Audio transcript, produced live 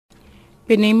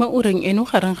Penema o reng eno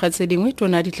gareng ga tse dingwe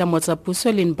tona ditlamo tsa puso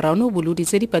Lynn Brown o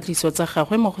boloditse dipatlisiso tsa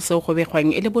gagwe mo go seo go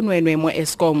begwang e le bonweenwee mo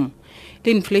Eskom.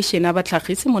 Le inflation a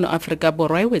batlhagisi mono Aforika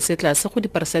Borwa e wetse tlase go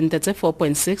diperesente tse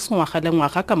 4.6 ngwaga le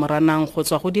ngwaga ka moranang go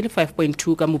tswa go di le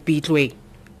 5.2 ka Mopitlwe.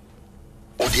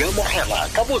 O di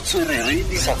amogela ka botswerere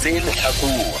di sa tseye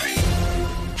letlhakore.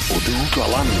 O di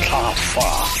utlwa la ntlha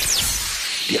fa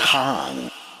Dikgang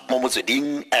mo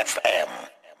Motsweding FM.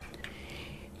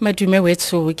 Madume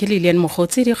wetso ke Lillian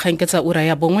Mogotsi dikgang ke tsa ura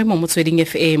ya bongwe mo Motsweding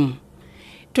FM.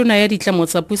 Tona ya ditlamo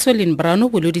tsa puso Lynn Brown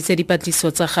o boloditse dipatlisiso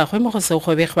tsa gagwe mo go seo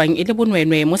go begwang e le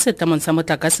bonweenwee mo setlamong sa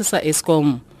motlakase sa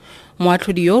Eskom.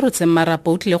 Moatlhodi yo o rotseng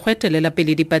marapo o tlile go etelela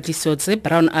pele dipatlisiso tse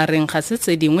Brown a reng ga se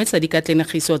tse dingwe tsa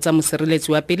dikatlanegiso tsa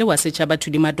mosireletsi wa pele wa setšhaba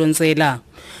Thudima Madonsela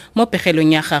mo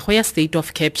pegelong ya gagwe ya State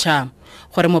of Capture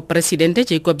gore moporesidente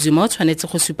Jacob Zuma o tshwanetse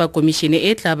go supa komišene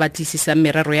e tla batlisisang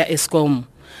merero ya Eskom.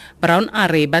 Brown a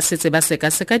re ba setse ba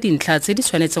sekaseka dintlha tse di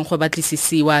tshwanetseng go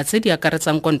batlisisiwa tse di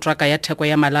akaretsang kontraka ya theko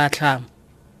ya malatlha.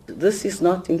 This is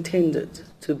not intended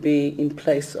to be in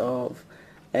place of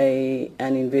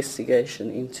an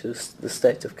investigation into the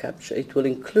state of capture. It will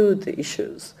include the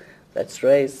issues that's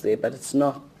raised there, but it's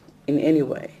not in any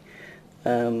way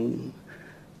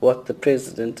what the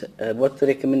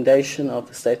recommendation of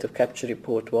the state of capture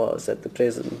report was, that the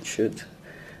president should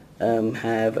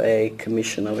have a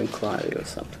commission of inquiry or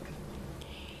something.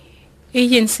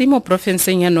 ANC mo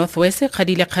profenseng ya Northwest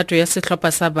kgadile kgato ya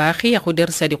setlhopa sa baagi ya go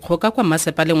dirisa dikgoka kwa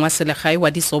masepaleng wa selegae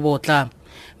wa Ditsobotla.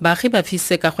 Baagi ba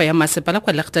fisitse kago ya masepala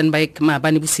kwa Lichtenburg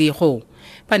maabane bosigo.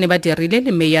 Ba ne ba dirile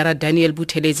le Meyara Daniel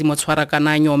Buthelezi mo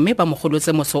tshwarakananyo mme ba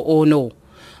mogolotse moso ono.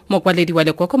 Mokwaledi wa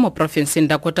lekoko mo profenseng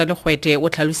Dakota Legwete o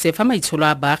tlhalositse fa maitsholo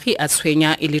a baagi a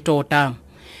tshwenya e le tota.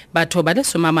 Batho ba le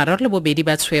 32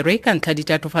 ba tshwerwe ka ntlha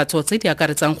ditatofatso tse di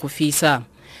akaretsang go fisa,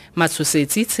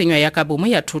 matshosetsi, tshenyo ya kabomo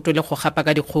ya thoto le go gapa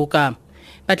ka dikgoka.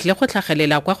 Ba tlile go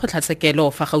tlhagelela kwa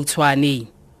kgotlatshekelo fa gautshwane.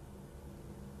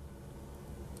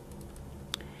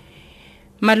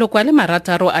 Maloko a le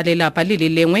marataro a lelapa le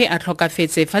lengwe a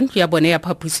tlhokafetse fa ntlo ya bone ya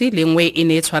phaposi lengwe e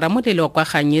ne e tshwara molelo kwa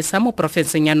Ganyesa mo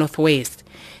profenseng ya Northwest.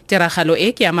 Tiragalo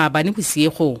e ke ya maabane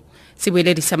bosigo.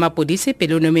 Sebueledi sa mapodisi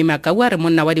Pelonome Makau a re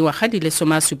monna wa dingwaga di le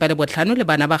 75 le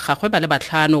bana ba gagwe ba le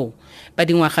 5 ba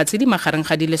dingwaga tse di magareng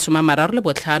ga di le 35,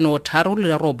 3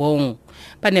 le 9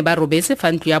 ba ne ba robetse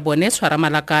fa ntlo ya bone tshwara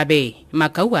malakabe.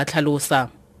 Makau a tlhalosa.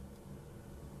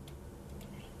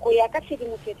 Go ya ka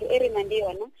tshedimosetso e re nang le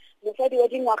yona, mosadi wa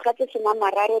dingwaga tse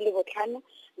 35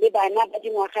 le bana ba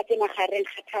dingwaga tse magareng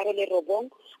ga 3 le 9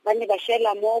 ba ne ba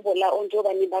shela mo bolaong jo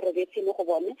ba ne ba robetse mo go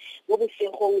bone mo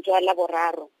bosigong jwa la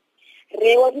boraro.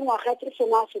 Re wa dingwaga tse 10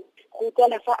 go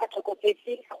utlwala fa a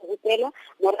tlhokofetse go hupelwa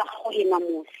morago go hema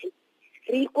mosi.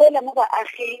 Re ikuela mo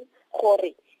baaging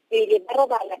gore pele ba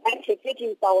robala ba tletse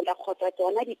dimpaola kgotsa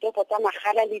tsona ditopo tsa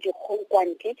magala le dikgong kwa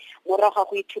ntle morago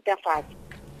go ithutafatsa.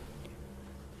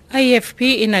 IFP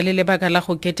e na le lebaka la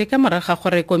go keteka moraga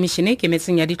gore komišene e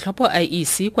kemetseng ya ditlhopho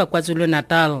IEC kwa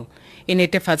KwaZulu-Natal e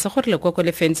netefatse gore lekoko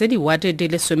le fentse diwate di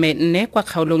le 14 kwa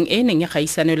kgaolong e neng e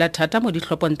gaisanelwa thata mo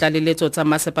ditlhophong tlaleletso tsa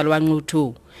masepala wa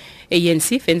Nqutu.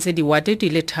 ANC fentse diwate di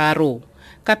le 3.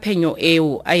 Ka phenyo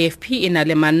eo, IFP e na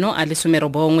le manno a le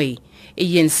 19,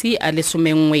 ANC a le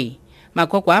 11.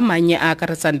 Makoko a mannye a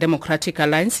akaretsang Democratic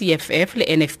Alliance EFF le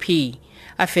NFP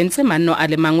a fentse manno a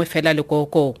le mangwe fela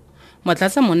lekoko.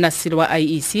 Motlatsa monnasilo wa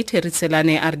IEC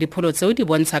Theritselane a re dipholo tseo di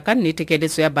bontsha ka nnete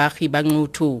keletso ya baagi ba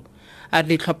Nqutu. A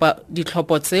re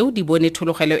ditlhopho tseo di bone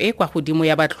thologelo e kwa godimo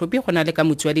ya batlhophi go na le ka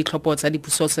motsi wa ditlhopho tsa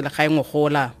dipuso selegae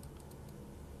ngogola.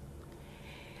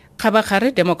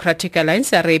 Kgabagare Democratic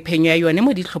Alliance a re phenyo ya yone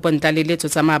mo ditlhophong tlaleletso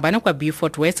tsa maabane kwa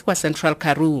Beaufort West kwa Central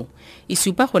Karoo e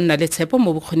supa go nna le tshepo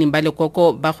mo bokgoning ba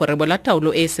lekoko ba go rebola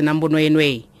taolo e e senang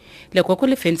bonweenwee. Lekoko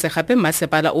le fentse gape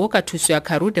masepala o ka thuso ya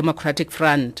Karoo Democratic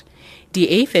Front.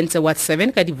 DA fentse Ward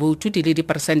 7 ka divoutu di le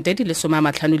diperesente di le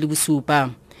 57.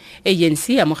 ANC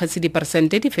ya mogetse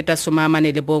diperesente di feta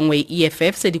 41,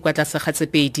 EFF se di kwa tlase ga tse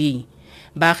 2.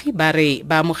 Baagi ba re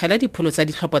ba amogela dipholo tsa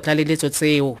ditlhopho tlaleletso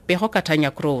tseo. Pego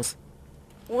Katanya Cross.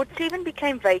 Ward 7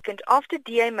 became vacant after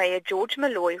DA Mayor George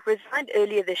Malloy resigned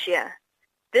earlier this year.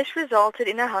 This resulted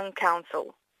in a hung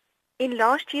council. In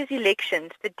last year's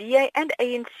elections, the DA and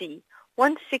ANC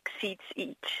won 6 seats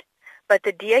each. But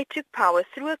the DA took power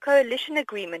through a coalition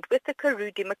agreement with the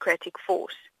Karoo Democratic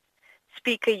Force.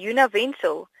 Speaker Una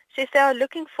Wenzel says they are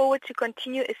looking forward to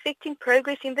continue effecting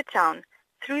progress in the town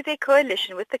through their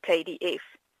coalition with the KDF.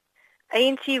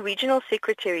 ANC Regional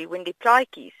Secretary Wendy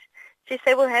Plaatjes says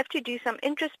they will have to do some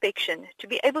introspection to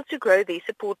be able to grow their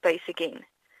support base again.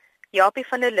 Japie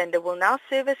van der Linde will now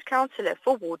serve as councillor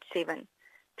for Ward 7.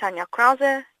 Tanya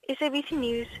Krause, SABC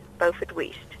News, Beaufort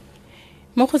West.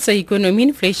 mo go tsa ikonomi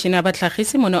inflation ya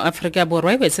batlhagisi mono Aforika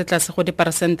Borwa e wetse tlase go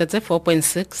diperesente tse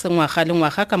 4.6 ngwaga le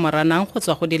ngwaga ka moranang go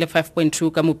tswa go di le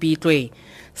 5.2 ka Mopitlwe.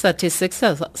 Statistics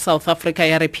South Africa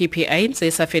ya re PPI ntse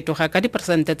e sa fetoga ka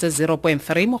diperesente tse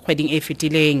 0.3 mo kgweding e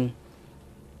fetileng.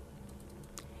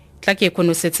 Tla ke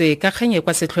konosetse ka kganye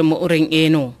kwa setlhwe mo oreng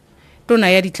eno. Tona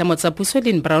ya ditlamo tsa puso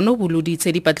Lillian o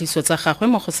boloditse dipatliso tsa gagwe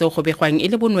mo go seo go begwang e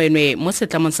le bonweenwee mo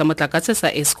setlamong sa motlakase sa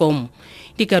Eskom.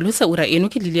 Dikalo tsa ura eno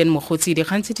ke Lillian Mogotsi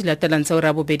dikgang tse di latelang tsa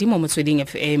ura bobedi mo Motsweding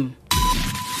FM.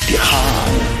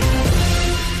 Dikgang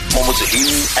mo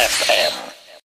Motsweding FM.